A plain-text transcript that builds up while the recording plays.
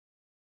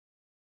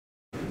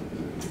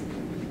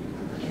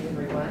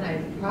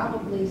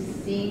probably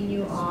seen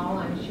you all.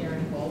 I'm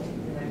Sharon Holt,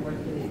 and I work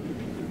for the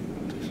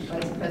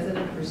Vice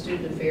President for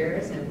Student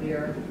Affairs, and we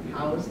are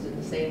housed in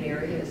the same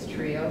area as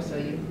TRIO, so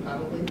you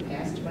probably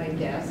passed my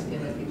desk,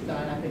 and if you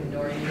thought I'm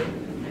ignoring you,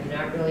 I'm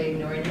not really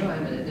ignoring you.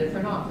 I'm in a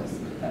different office.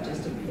 It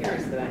just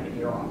appears that I'm in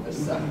your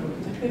office, so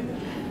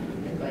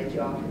I'm glad you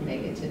all can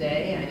make it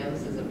today. I know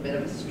this is a bit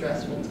of a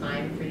stressful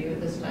time for you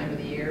at this time of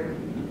the year,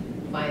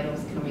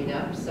 finals coming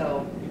up,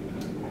 so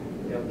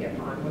we'll get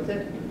on with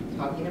it,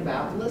 talking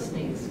about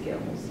listening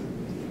skills.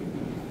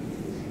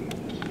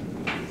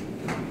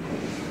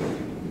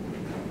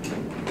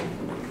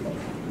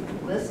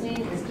 Listening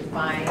is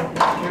defined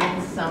as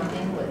hearing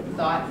something with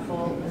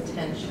thoughtful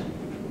attention.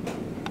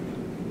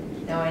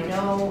 Now I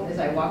know as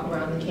I walk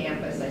around the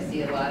campus, I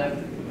see a lot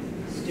of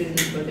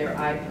students with their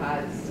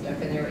iPods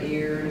stuck in their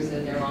ears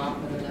and they're off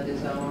in another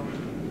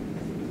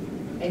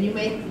zone. And you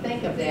may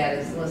think of that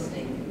as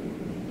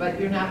listening, but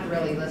you're not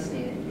really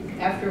listening.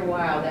 After a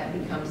while, that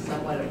becomes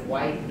somewhat of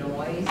white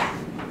noise.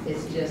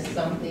 It's just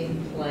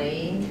something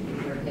playing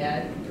in your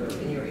head or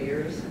in your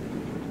ears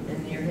and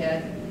in your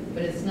head.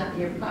 But it's not,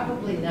 you're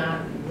probably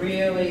not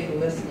really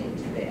listening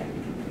to that.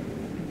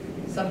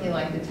 Something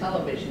like the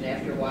television,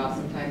 after a while,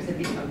 sometimes it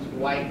becomes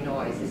white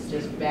noise. It's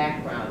just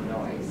background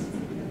noise.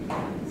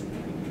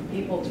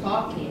 People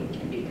talking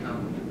can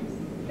become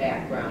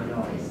background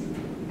noise.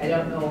 I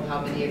don't know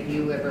how many of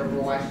you have ever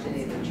watched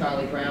any of the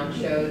Charlie Brown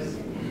shows.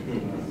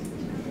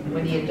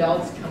 When the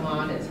adults come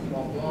on, it's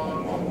wong,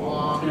 wong, wong,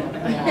 wong, wong,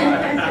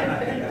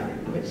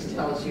 which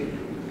tells you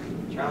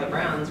Charlie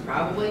Brown's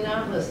probably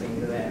not listening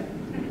to that.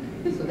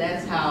 So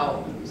that's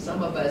how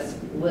some of us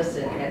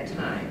listen at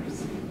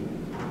times.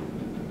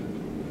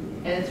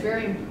 And it's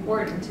very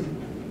important to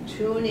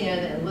tune in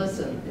and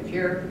listen. If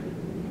you're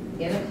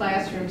in a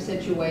classroom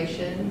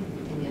situation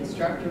and the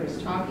instructor is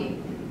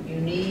talking,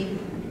 you need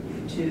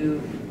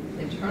to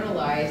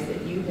internalize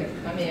that you have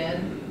come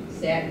in,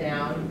 sat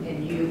down,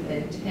 and you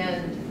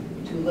intend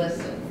to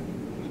listen.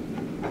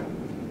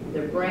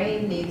 The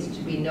brain needs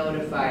to be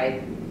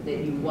notified that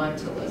you want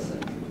to listen.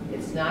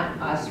 It's not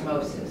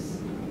osmosis.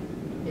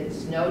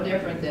 It's no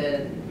different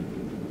than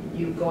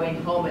you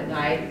going home at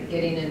night,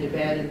 getting into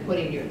bed, and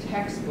putting your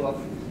textbook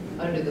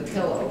under the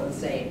pillow and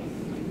saying,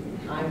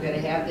 I'm going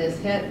to have this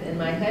hit in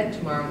my head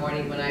tomorrow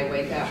morning when I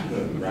wake up.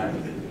 Right.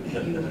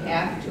 You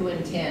have to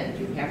intend.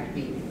 You have to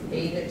be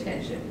paying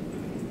attention.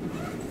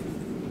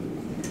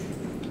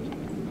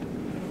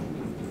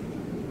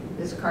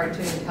 This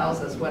cartoon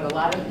tells us what a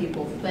lot of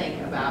people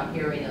think about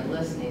hearing and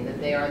listening, that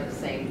they are the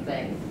same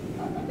thing.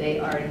 They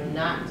are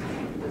not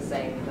the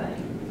same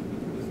thing.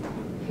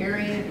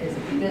 Hearing is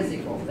a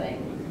physical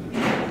thing.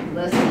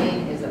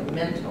 Listening is a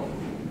mental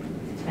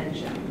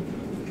attention.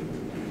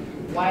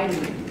 Why do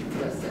we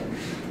listen?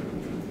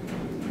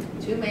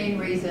 Two main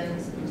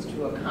reasons is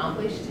to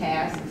accomplish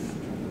tasks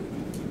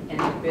and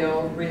to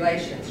build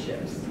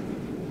relationships.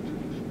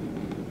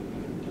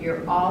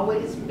 You're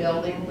always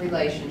building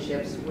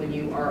relationships when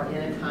you are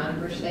in a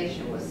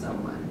conversation with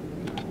someone.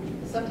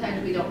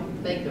 Sometimes we don't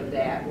think of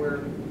that.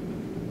 We're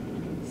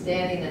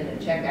standing in the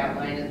checkout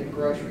line at the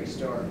grocery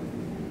store,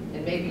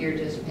 and maybe you're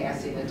just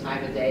passing the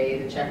time of day.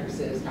 The checker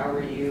says, how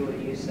are you?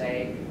 And you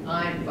say,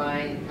 I'm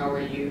fine, how are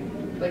you?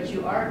 But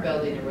you are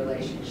building a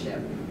relationship.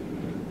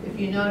 If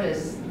you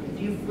notice, if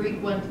you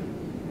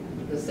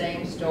frequent the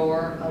same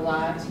store a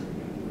lot,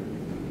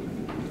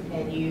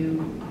 and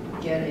you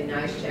get a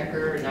nice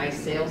checker, a nice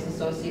sales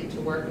associate to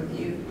work with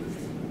you,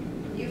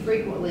 you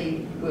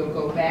frequently will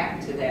go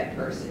back to that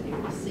person. You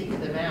will seek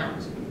them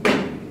out.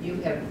 You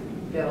have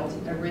built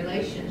a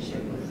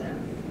relationship with them.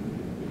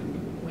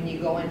 When you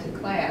go into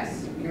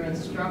class, your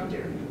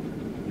instructor,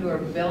 you are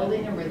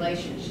building a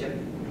relationship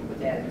with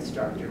that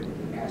instructor.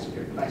 When you ask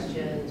your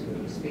questions,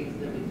 when you speak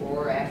to them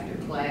before or after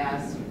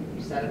class,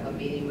 you set up a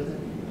meeting with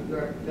them, you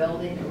are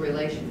building a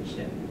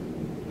relationship.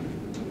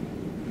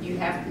 You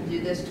have to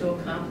do this to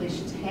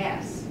accomplish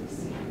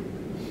tasks.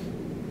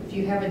 If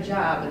you have a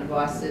job and the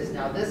boss says,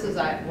 now this is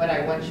what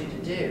I want you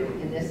to do,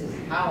 and this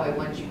is how I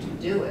want you to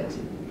do it,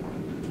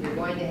 you're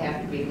going to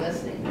have to be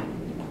listening.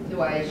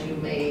 Otherwise, you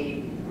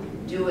may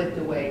do it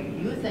the way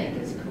you think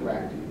is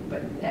correct,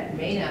 but that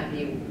may not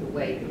be the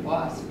way your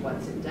boss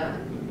wants it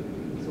done.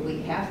 So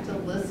we have to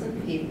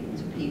listen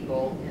to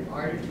people in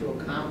order to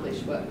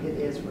accomplish what it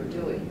is we're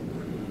doing.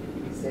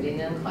 Sitting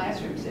in a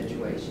classroom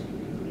situation,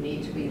 you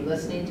need to be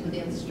listening to the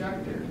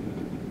instructor.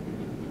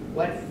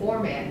 What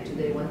format do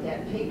they want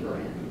that paper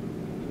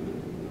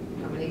in?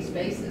 How many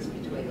spaces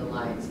between the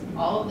lines?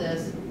 All of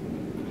this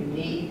you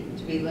need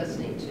to be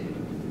listening to.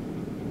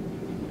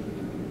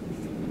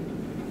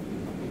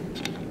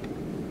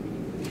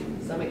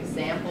 Some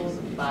examples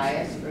of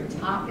bias or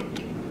topic.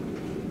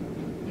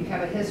 You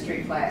have a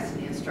history class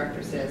and the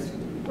instructor says,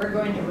 we're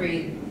going to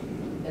read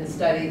and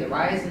study the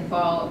rise and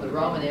fall of the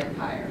Roman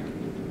Empire.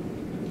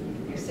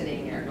 You're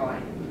sitting here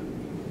going,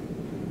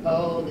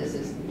 oh, this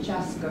is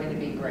just going to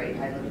be great.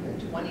 I live in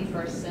the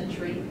 21st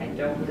century. I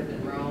don't live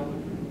in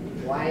Rome.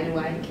 Why do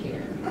I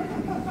care?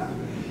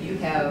 You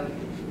have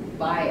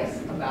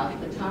bias about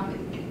the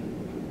topic.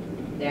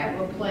 That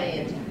will play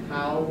into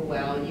how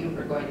well you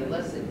are going to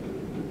listen.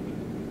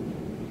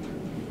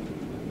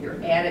 Your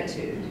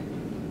attitude.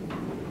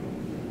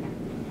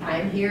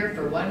 I'm here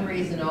for one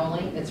reason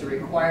only. It's a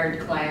required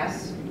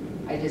class.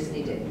 I just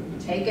need to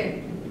take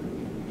it,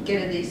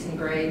 get a decent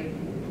grade,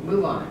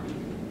 move on.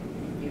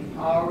 You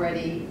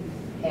already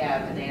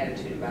have an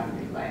attitude about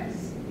the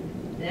class.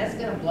 And that's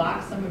going to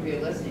block some of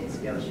your listening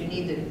skills. You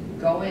need to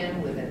go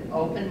in with an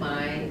open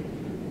mind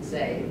and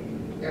say,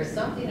 there's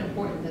something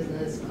important in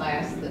this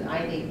class that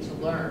I need to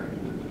learn.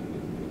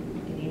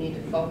 And you need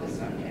to focus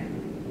on that.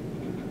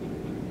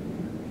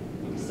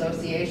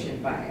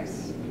 Association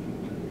bias.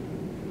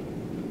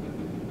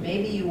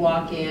 Maybe you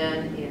walk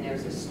in and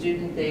there's a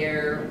student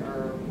there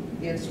or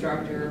the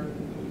instructor,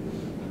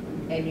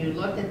 and you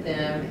look at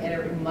them and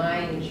it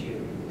reminds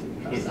you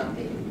of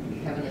something.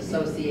 You have an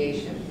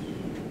association.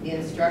 The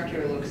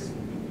instructor looks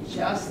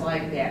just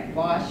like that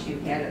boss you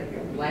had at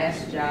your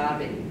last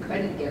job and you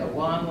couldn't get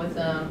along with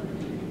them,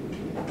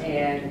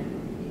 and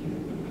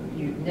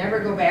you never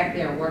go back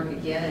there and work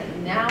again,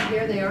 and now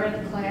here they are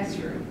in the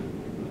classroom.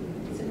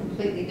 It's a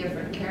completely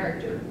different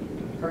character,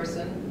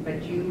 person,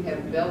 but you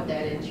have built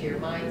that into your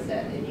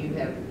mindset and you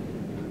have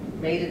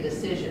made a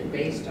decision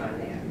based on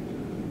that.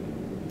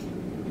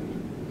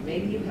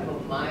 Maybe you have a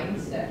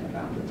mindset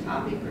about the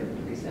topic or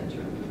the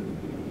presenter.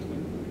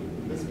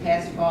 This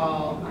past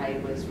fall, I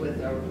was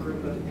with a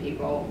group of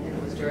people, and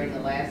it was during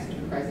the last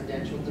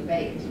presidential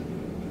debate.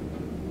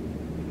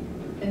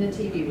 And the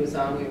TV was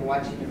on, we were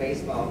watching the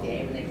baseball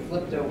game, and they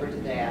flipped over to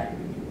that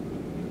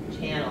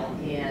channel,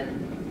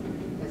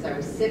 and as I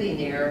was sitting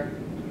there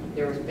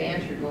was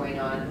banter going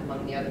on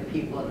among the other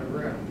people in the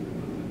room.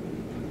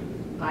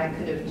 I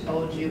could have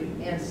told you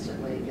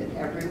instantly that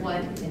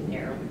everyone in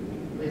there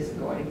was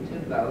going to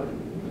vote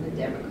on the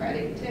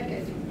Democratic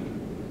ticket.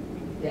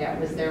 That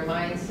was their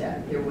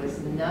mindset. There was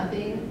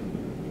nothing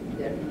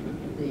that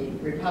the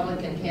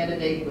Republican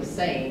candidate was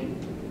saying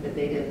that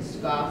they didn't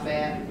scoff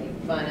at, make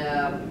fun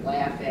of,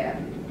 laugh at.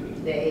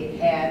 They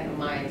had a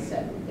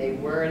mindset. They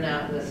were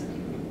not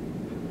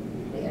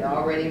listening. They had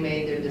already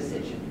made their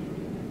decision.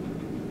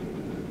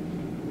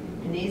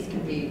 And these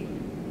can be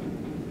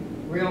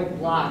real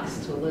blocks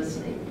to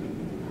listening.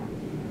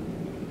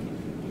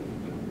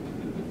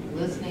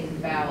 Listening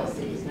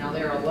fallacies. Now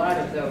there are a lot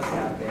of those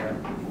out there.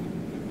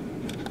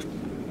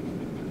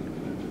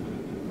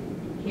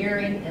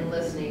 Hearing and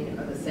listening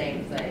are the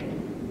same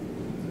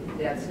thing.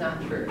 That's not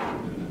true.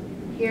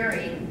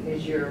 Hearing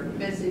is your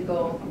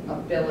physical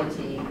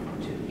ability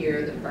to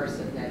hear the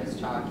person that is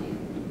talking,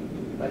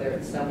 whether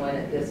it's someone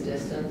at this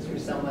distance or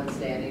someone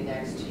standing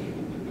next to you.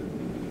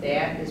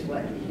 That is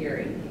what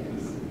hearing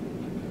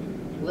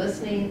is.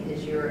 Listening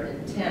is your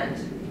intent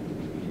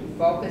to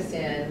focus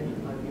in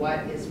on what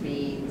is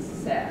being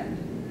said.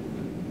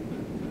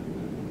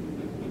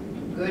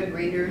 Good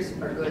readers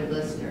are good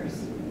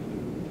listeners.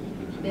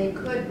 They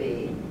could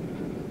be,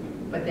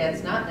 but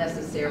that's not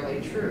necessarily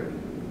true.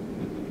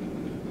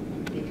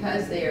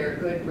 Because they are a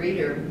good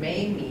reader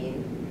may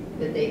mean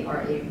that they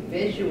are a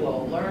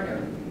visual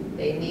learner.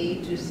 They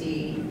need to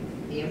see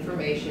the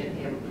information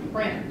in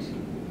print.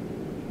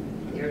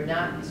 They're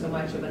not so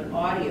much of an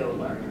audio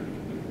learner.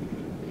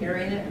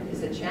 Hearing it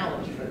is a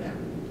challenge for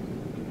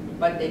them,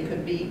 but they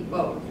could be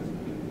both.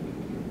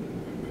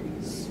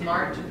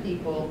 Smart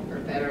people are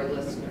better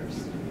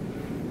listeners.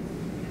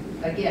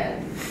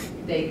 Again,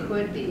 they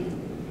could be,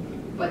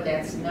 but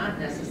that's not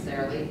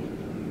necessarily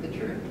the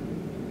truth.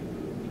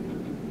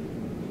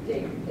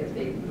 If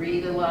they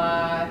read a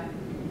lot,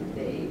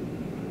 they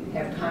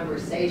have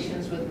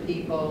conversations with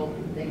people,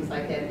 things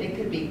like that, they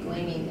could be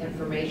gleaning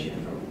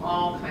information from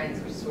all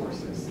kinds of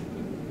sources.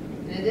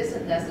 And it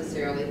doesn't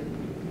necessarily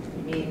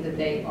mean that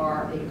they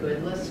are a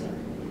good listener.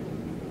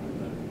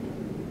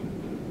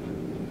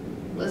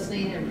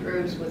 Listening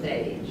improves with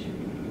age.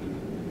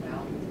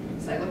 Well,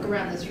 as I look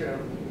around this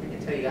room, I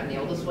can tell you I'm the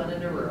oldest one in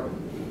the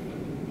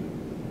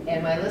room,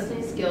 and my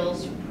listening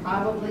skills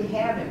probably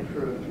have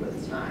improved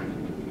with time.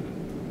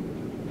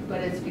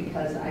 But it's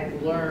because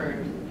I've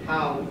learned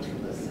how to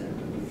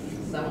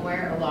listen.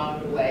 Somewhere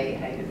along the way,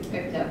 I have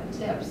picked up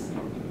tips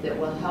that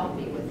will help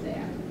me with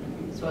that.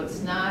 So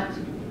it's not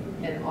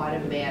an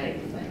automatic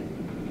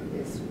thing.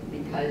 It's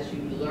because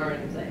you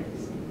learn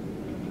things.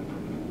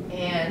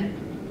 And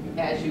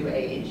as you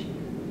age,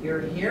 your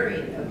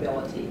hearing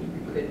ability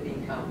could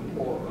become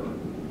poorer.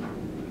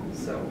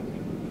 So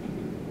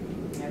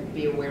you have to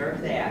be aware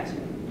of that.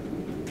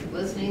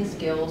 Listening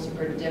skills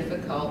are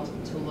difficult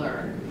to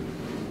learn.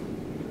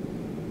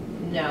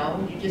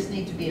 No, you just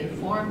need to be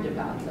informed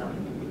about them,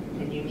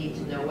 and you need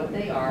to know what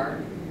they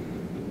are,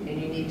 and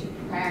you need to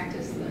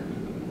practice them.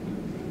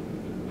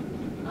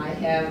 I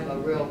have a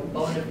real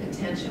bone of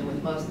contention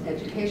with most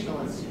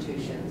educational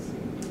institutions,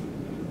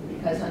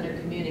 because under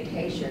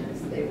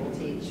communications, they will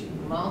teach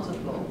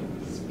multiple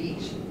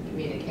speech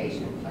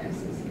communication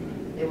classes.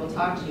 They will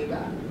talk to you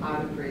about how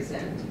to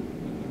present,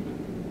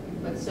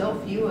 but so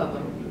few of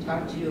them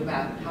talk to you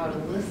about how to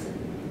listen.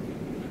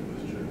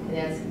 And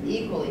that's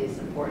equally as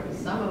important.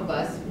 Some of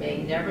us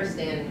may never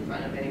stand in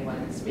front of anyone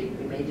and speak.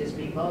 We may just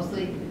be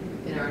mostly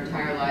in our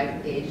entire life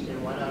engaged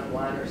in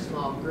one-on-one or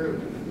small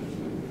group.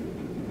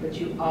 But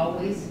you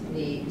always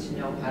need to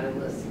know how to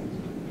listen.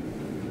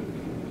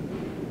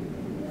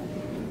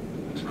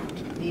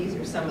 These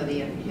are some of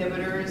the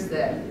inhibitors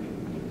that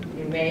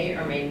you may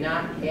or may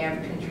not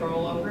have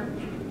control over.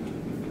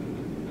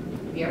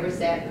 Have you ever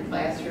sat in a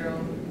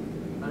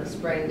classroom on a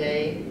spring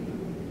day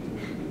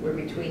where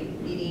between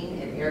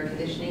heating and air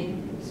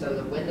conditioning, so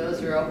the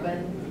windows are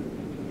open,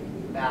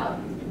 about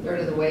a third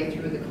of the way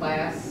through the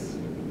class,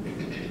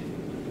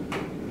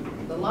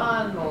 the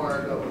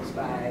lawnmower goes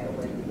by the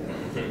window.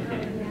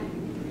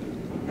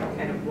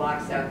 Kind of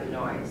blocks out the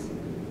noise.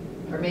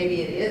 Or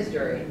maybe it is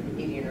during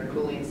heating or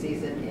cooling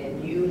season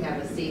and you have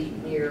a seat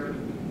near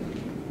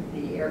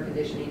the air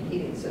conditioning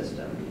heating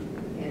system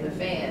and the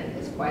fan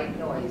is quite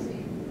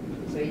noisy.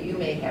 So you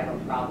may have a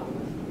problem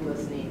with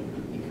listening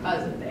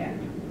because of that.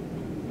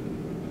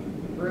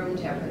 Room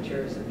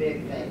temperature is a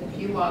big thing. If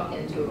you walk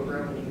into a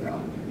room and you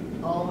go,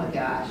 oh my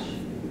gosh,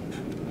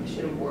 I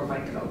should have worn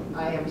my coat.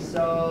 I am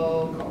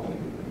so cold.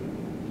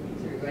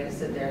 So you're going to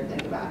sit there and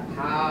think about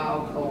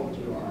how cold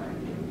you are.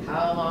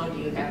 How long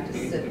do you have to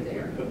sit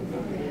there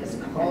in this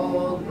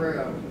cold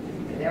room?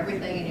 And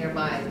everything in your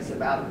mind is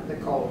about the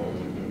cold.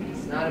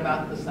 It's not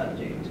about the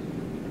subject.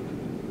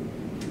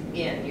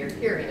 Again, your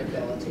hearing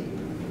ability.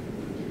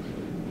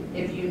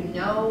 If you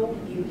know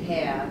you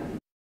have,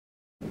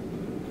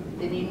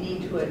 then you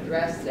need to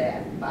address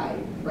that by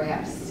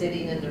perhaps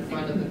sitting in the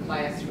front of the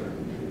classroom,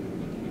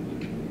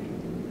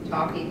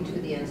 talking to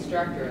the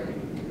instructor,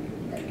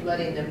 and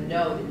letting them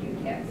know that you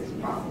have this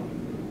problem.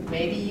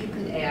 Maybe you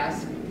could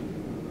ask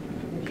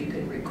if you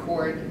could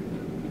record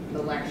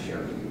the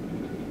lecture,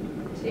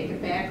 take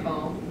it back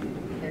home,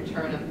 and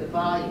turn up the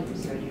volume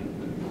so you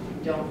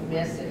don't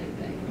miss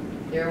anything.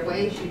 There are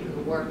ways you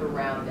can work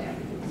around that.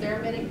 There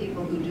are many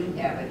people who do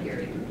have a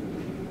hearing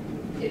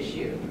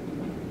issue.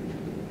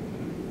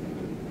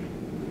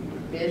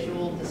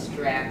 Visual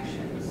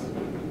distractions.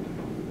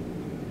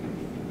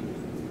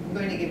 I'm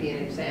going to give you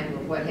an example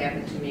of what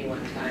happened to me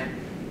one time.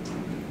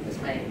 As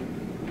my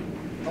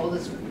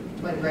oldest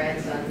twin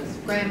grandson's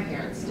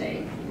grandparents'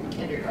 day in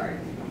kindergarten.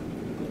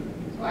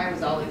 So I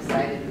was all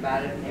excited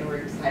about it, and they were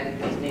excited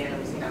because Nana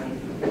was coming.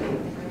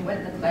 I went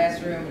in the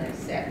classroom and I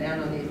sat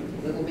down on the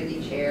little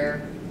bitty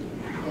chair,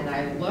 and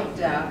I looked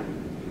up,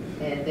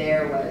 and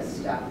there was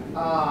stuff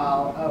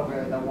all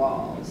over the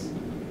walls.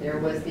 There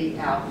was the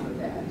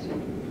alphabet.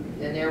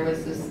 Then there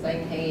was this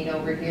thing hanging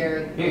over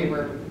here. They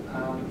were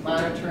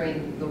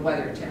monitoring the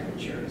weather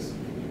temperatures.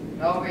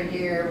 Over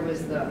here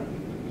was the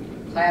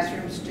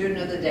classroom student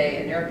of the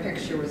day, and their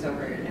picture was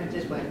over here. And it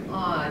just went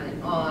on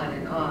and on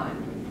and on.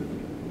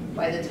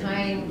 By the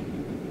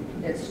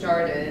time it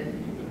started,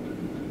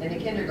 and the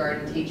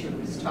kindergarten teacher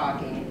was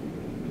talking,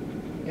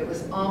 it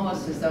was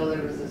almost as though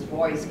there was this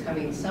voice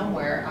coming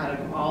somewhere out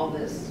of all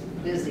this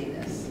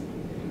busyness.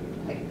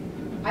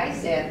 I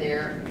sat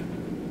there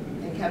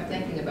and kept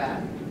thinking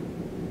about,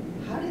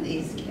 how do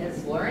these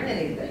kids learn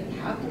anything?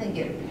 How can they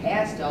get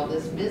past all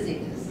this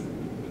busyness?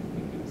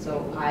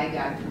 So I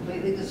got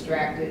completely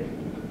distracted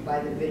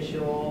by the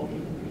visual,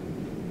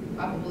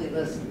 probably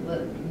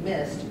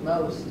missed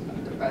most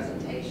of the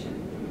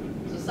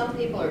presentation. So some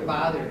people are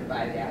bothered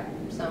by that,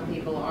 some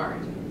people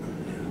aren't.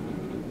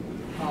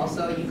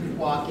 Also, you could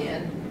walk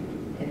in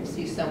and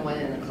see someone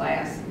in the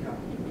class and go,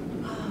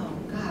 oh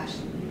gosh,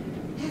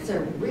 that's a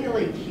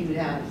really cute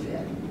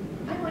outfit.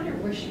 I wonder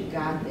where she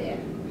got that.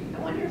 I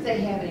wonder if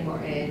they have any more.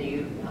 And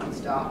you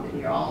bounced off and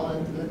you're all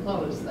into the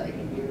clothes thing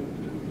and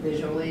you're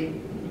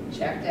visually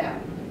checked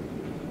out.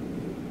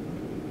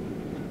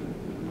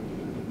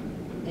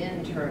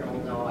 Internal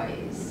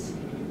noise.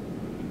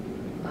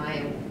 I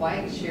am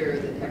quite sure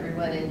that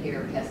everyone in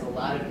here has a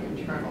lot of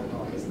internal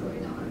noise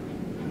going on.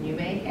 And you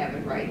may have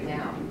it right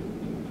now.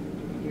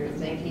 You're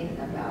thinking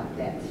about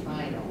that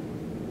final,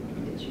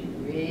 that you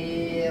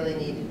really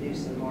need to do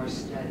some more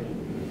studying.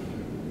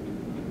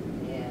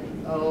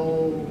 And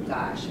oh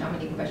gosh, how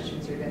many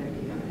questions are going to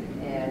be on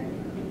it?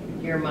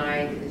 And your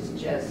mind is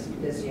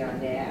just busy on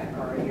that,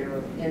 or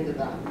you're into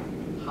the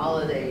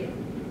holiday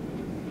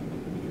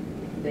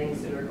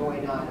things that are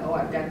going on. Oh,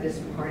 I've got this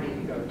party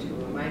to go to,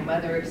 and my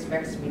mother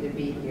expects me to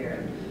be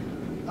here.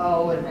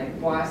 Oh, and my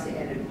boss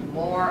added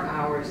more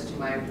hours to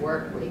my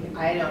work week.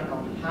 I don't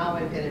know how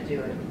I'm going to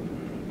do it.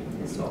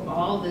 And so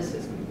all this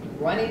is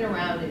running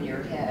around in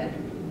your head,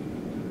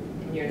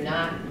 and you're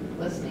not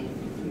listening.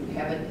 You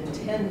haven't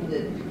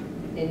intended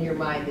in your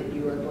mind that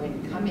you are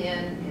going to come in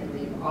and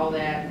leave all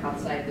that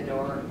outside the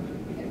door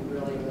and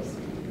really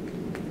listen.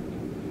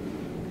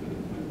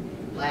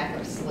 Lack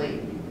of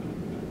sleep.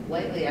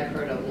 Lately, I've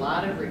heard a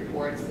lot of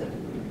reports that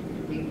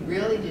we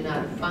really do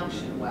not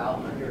function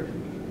well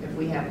if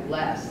we have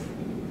less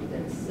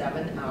than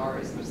 7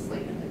 hours of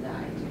sleep in the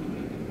night.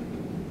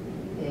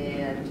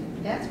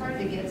 And that's hard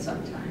to get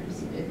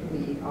sometimes.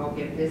 We all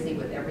get busy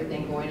with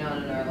everything going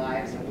on in our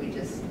lives and we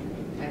just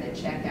kind of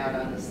check out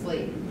on the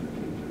sleep.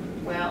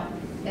 Well,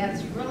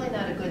 that's really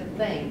not a good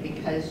thing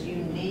because you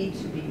need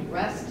to be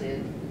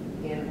rested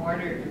in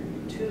order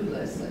to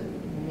listen.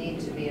 You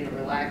need to be in a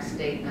relaxed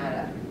state, not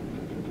a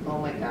oh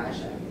my gosh,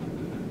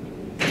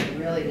 I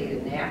really need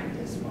a nap at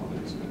this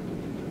moment.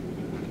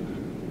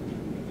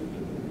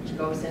 Which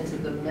goes into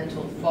the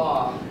mental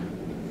fog.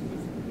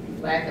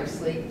 Lack of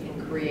sleep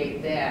can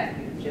create that.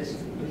 You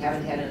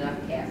haven't had enough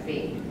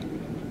caffeine.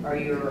 Or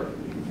you're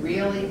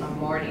really a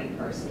morning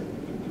person.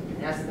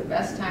 And that's the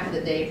best time of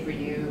the day for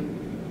you.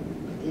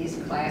 These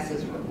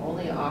classes were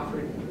only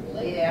offered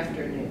late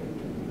afternoon.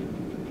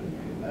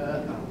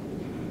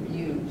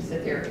 You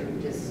sit there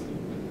and just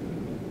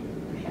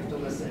have to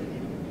listen.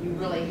 You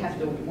really have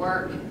to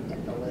work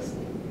at the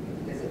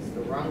listening because it's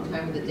the wrong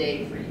time of the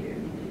day for you.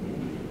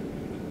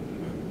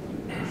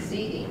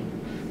 Seating.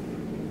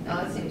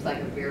 Now that seems like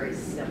a very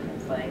simple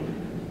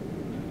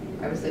thing.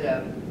 I was at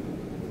a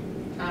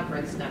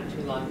conference not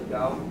too long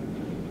ago,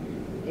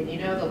 and you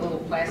know the little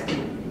plastic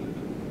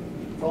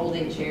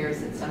folding chairs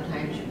that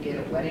sometimes you get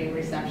at wedding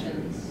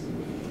receptions?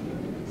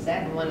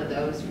 Sat in one of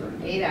those for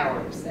 8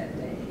 hours that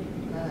day.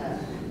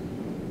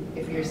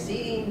 If your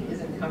seating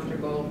isn't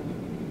comfortable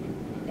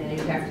and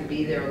you have to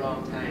be there a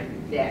long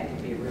time, that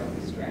can be a real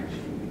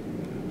distraction.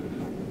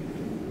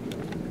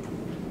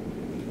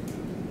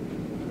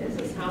 This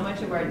is how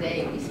much of our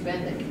day we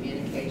spend in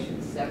communication,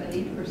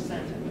 70%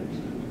 of it.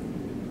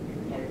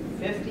 And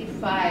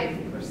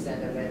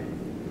 55% of it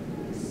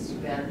is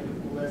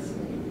spent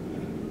listening.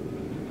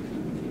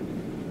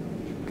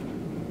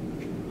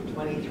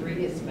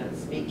 23 is spent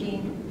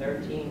speaking,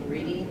 13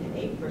 reading, and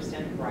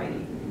 8%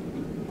 writing.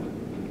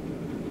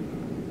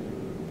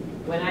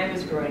 When I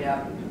was growing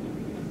up,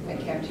 I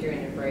kept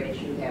hearing the phrase,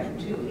 you have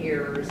 2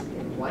 ears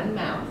and 1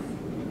 mouth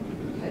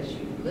because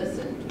you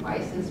listen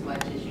twice as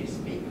much as you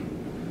speak.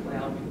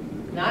 Well,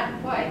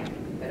 not quite,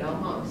 but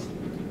almost.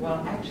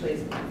 Well, actually,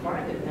 it's not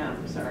farther than that.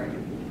 I'm sorry.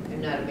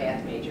 I'm not a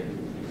math major.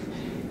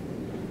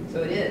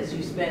 So it is.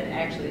 You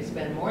actually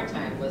spend more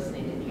time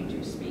listening than you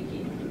do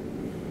speaking.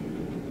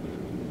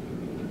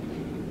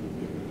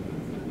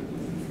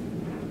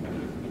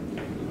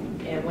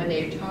 And when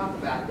they talk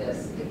about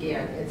this,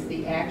 again, it's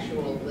the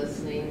actual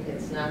listening.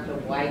 It's not the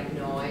white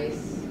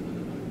noise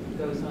that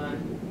goes on.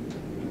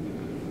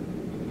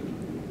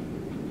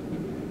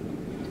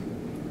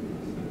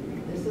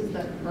 This is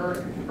the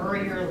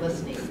Hurrier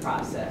listening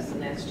process,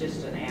 and that's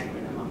just an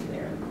acronym up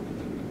there.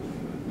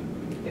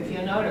 If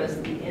you'll notice,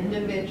 the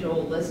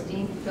individual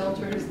listening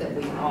filters that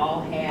we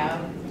all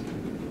have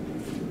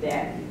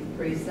that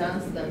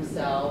presents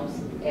themselves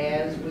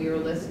as we are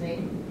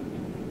listening.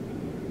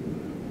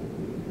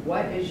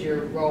 What is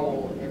your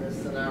role in the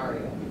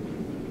scenario?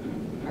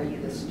 Are you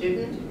the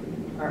student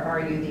or are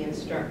you the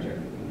instructor?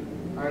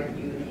 Are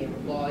you the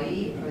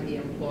employee or the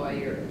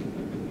employer?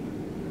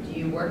 Do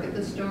you work at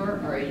the store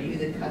or are you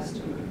the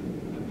customer?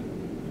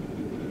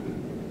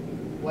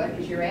 What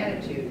is your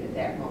attitude at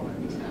that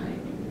moment in time?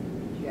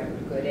 Do you have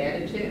a good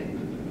attitude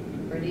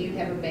or do you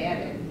have a bad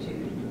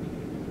attitude?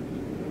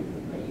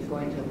 Are you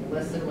going to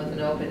listen with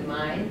an open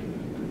mind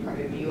or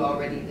have you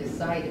already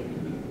decided?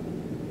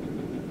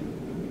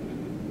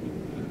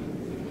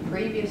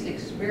 Previous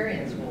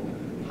experience will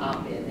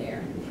pop in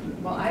there.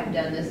 Well, I've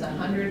done this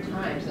 100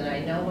 times and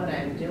I know what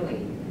I'm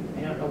doing.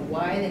 I don't know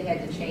why they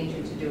had to change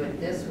it to do it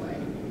this way.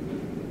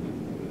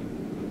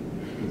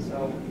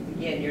 So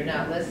again, you're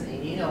not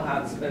listening. You know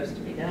how it's supposed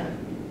to be done.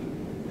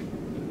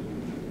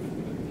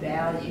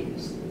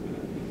 Values.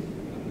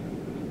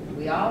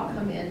 We all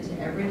come into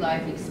every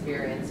life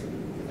experience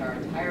with our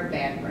entire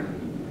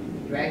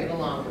background. Drag it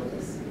along with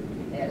us.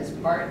 That is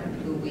part of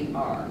who we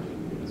are.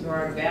 So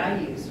our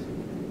values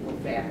will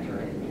factor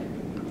in there.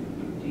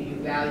 Do you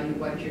value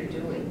what you're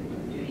doing?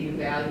 Do you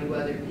value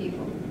other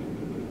people?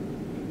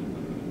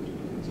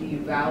 Do you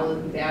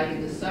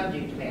value the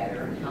subject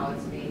matter and how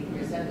it's being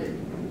presented?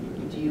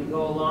 Do you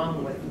go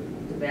along with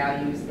the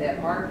values that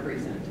are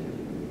presented?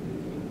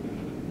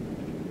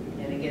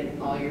 And again,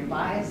 all your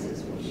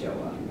biases will show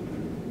up.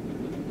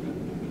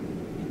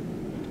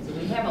 So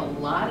we have a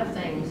lot of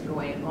things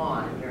going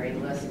on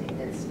during listening.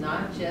 It's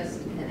not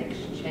just an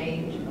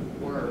exchange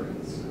of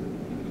words.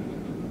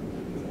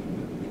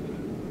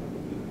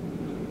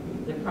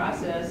 The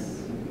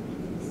process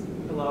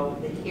below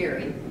the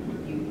hearing,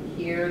 you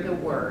hear the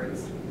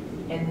words,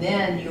 and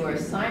then you are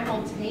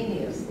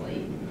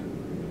simultaneously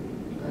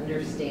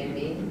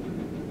understanding,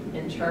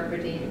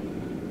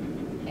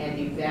 interpreting, and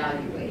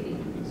evaluating.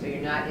 So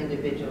you're not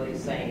individually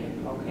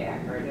saying, okay, I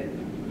heard it,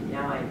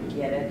 now I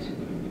get it.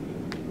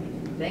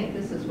 I think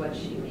this is what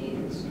she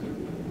means.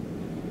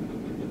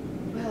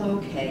 Well,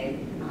 okay,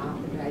 I'll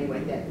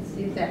evaluate that.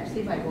 See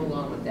if I go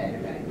along with that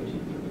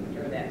evaluation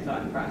or that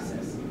thought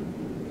process.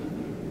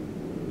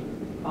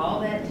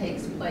 All that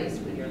takes place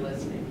when you're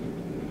listening.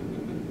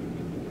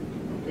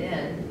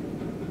 Then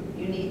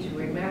you need to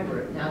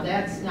remember it. Now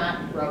that's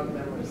not rote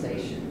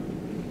memorization.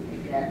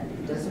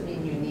 That doesn't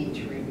mean you need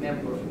to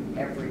remember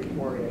every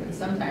word of it.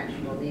 Sometimes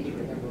you will need to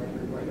remember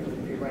every word of it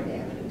if you're going to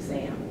have an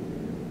exam.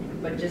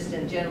 But just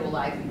in general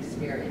life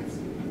experience,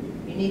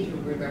 you need to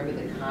remember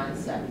the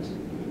concept,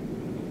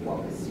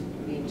 what was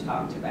being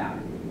talked about,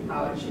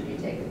 how it should be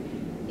taken.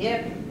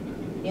 If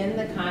in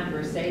the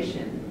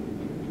conversation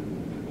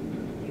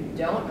you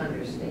don't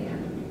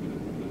understand,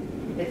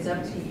 It's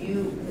up to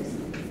you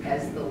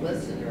as the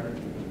listener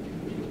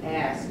to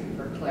ask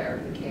for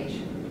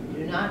clarification.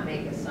 Do not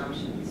make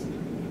assumptions.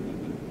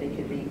 They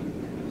could be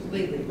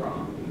completely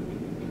wrong.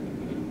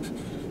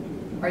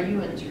 Are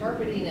you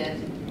interpreting it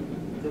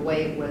the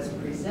way it was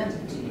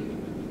presented to you?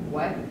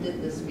 What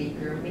did the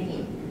speaker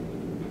mean?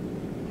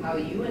 How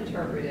you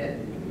interpret it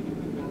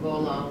will go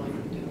along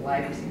with your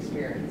life's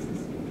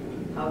experiences.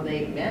 How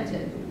they meant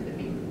it could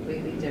be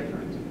completely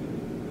different.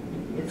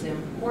 It's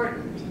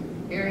important,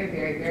 very,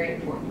 very, very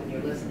important when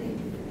you're listening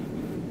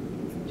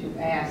to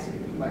ask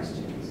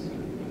questions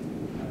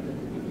of the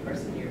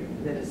person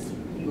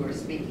you are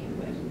speaking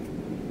with.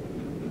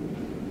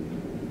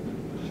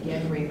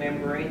 Again,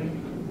 remembering.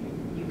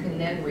 You can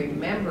then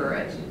remember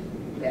it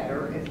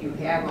better if you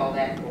have all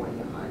that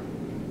going on.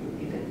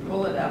 You can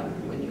pull it up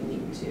when you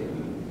need to.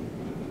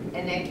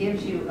 And that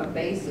gives you a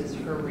basis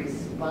for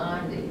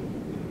responding.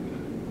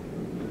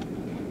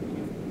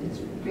 It's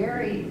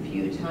very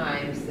few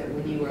times that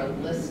when you are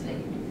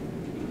listening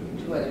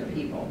to other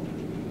people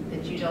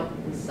that you don't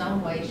in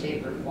some way,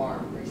 shape, or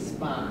form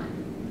respond.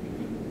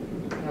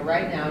 Now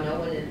right now, no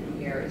one in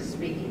here is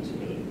speaking to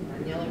me.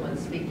 I'm the only one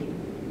speaking,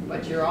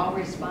 but you're all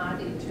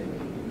responding to me.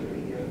 You're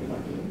either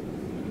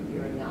looking,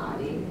 you're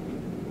nodding,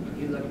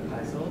 you look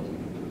puzzled,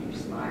 you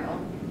smile.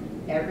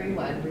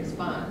 Everyone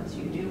responds.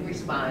 You do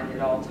respond at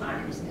all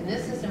times. And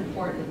this is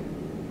important,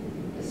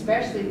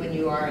 especially when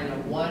you are in a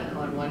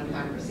one-on-one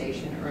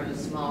conversation or in a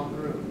small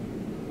group.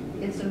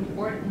 It's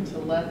important to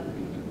let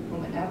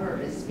whomever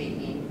is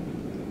speaking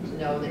to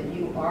know that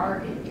you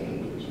are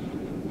engaged,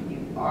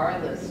 you are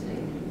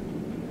listening,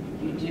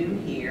 you do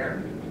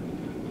hear,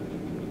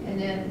 and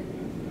then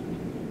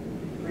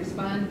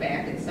respond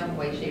back in some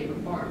way, shape, or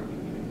form.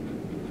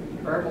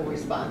 Verbal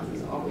response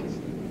is always a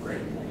great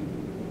thing.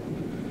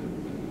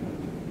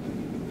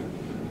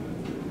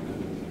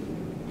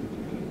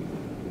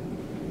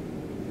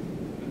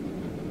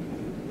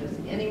 Does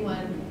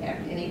anyone have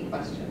any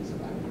questions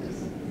about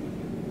this?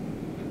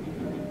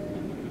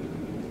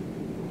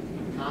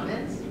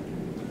 Comments?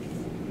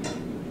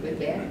 Good,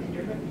 bad,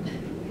 indifferent?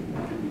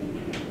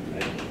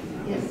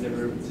 Yes. I've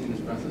never seen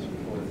this process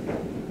before. I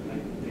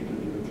think when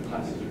we were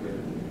classes where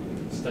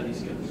study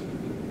skills,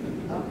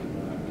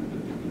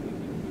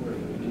 where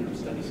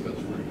study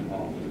skills were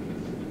involved.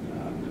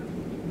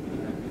 And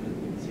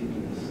I've seen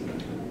this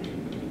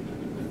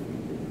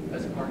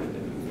as part of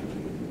it.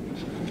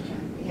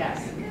 Yes.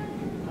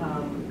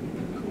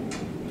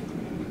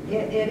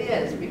 It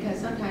is, because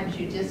sometimes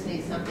you just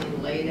need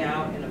something laid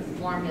out in a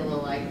formula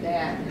like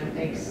that, and it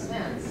makes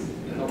sense.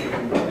 To help you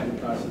understand the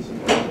process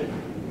of that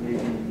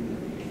maybe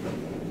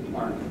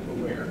aren't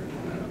aware.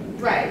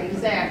 Right,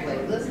 exactly.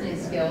 Listening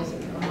skills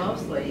are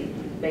mostly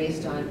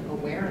based on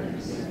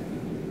awareness.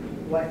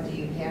 What do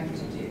you have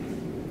to do?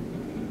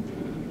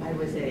 I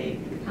was at a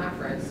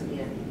conference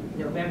in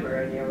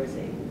November, and there was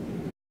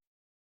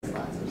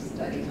lots of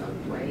studies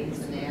on brains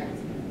and that,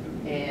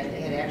 and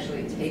they had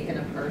actually taken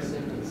a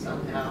person and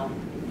somehow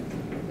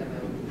put them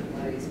in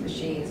one of these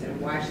machines and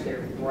watched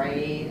their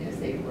brain as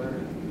they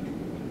were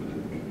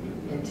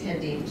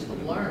intending to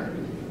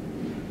learn.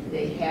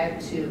 They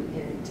had to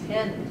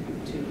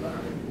intend to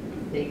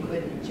learn. They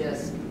couldn't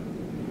just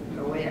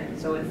go in.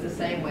 So it's the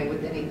same way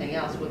with anything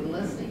else with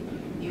listening.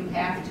 You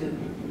have to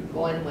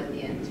go in with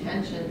the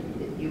intention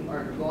that you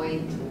are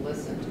going to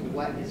listen to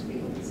what is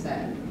being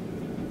said.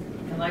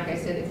 And like I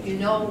said, if you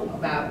know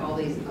about all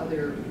these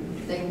other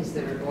things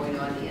that are going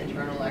on, the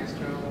internal,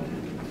 external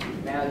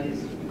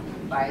values,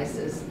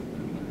 biases,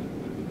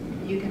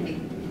 you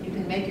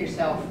can make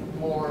yourself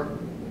more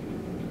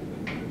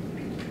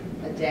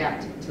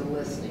adept to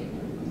listening.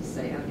 To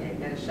say, okay, I'm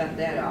going to shut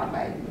that off.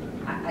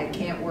 I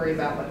can't worry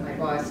about what my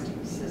boss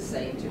is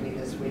saying to me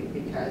this week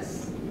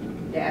because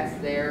that's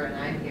there and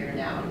I'm here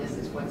now and this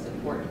is what's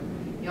important.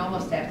 You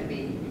almost have to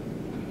be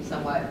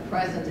somewhat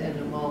present in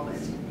the moment.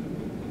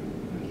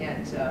 You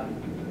can't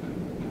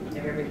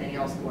have everything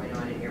else going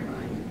on in your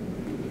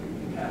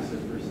mind. Passive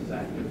versus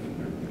active.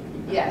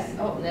 Yes,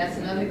 oh, and that's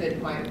another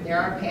good point. There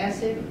are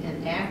passive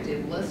and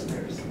active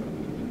listeners.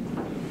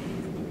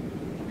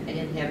 I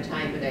didn't have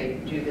time, but I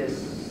do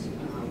this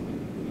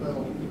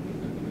little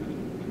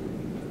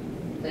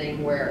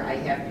thing where I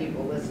have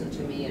people listen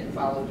to me and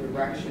follow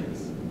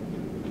directions.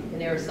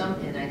 And there are some,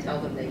 and I tell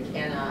them they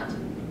cannot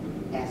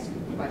ask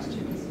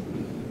questions.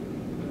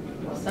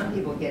 Well, some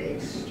people get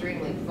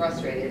extremely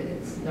frustrated.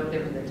 It's no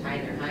different than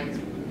tying their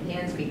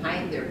hands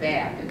behind their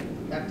back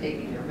and duct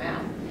taping their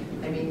mouth.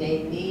 I mean,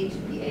 they need to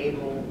be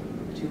able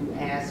to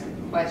ask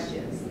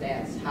questions.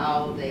 That's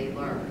how they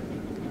learn.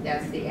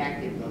 That's the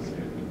active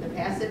listener. The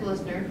passive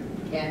listener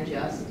can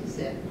just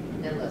sit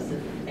and listen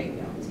and take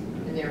notes,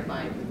 and they're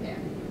fine with that.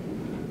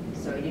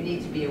 So you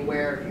need to be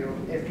aware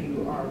if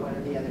you are one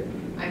or the other.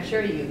 I'm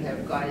sure you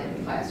have gone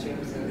into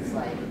classrooms and it's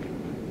like,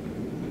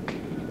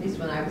 at least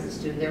when I was a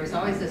student, there was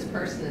always this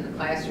person in the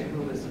classroom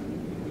who was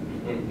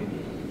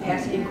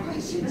asking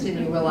questions, and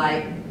you were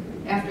like,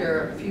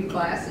 after a few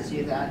classes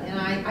you thought, and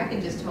I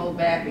can just hold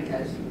back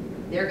because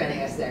they're going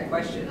to ask that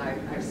question.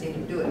 I've seen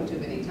them do it too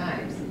many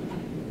times.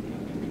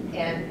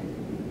 And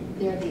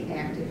they're the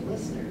active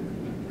listener.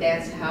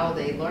 That's how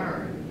they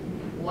learn.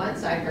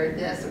 Once I heard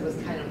this, it was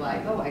kind of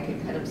like, oh, I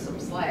could cut them some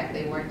slack.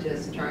 They weren't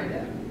just trying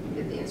to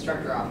get the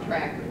instructor off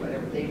track or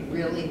whatever. They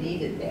really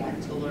needed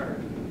that to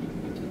learn.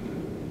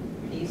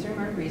 These are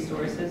my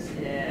resources,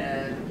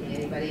 and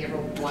anybody ever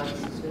wants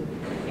to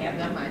have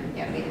them, I'm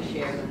happy to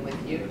share them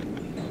with you.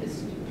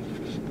 Just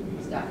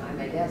stop by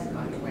my desk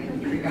on your way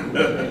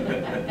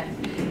to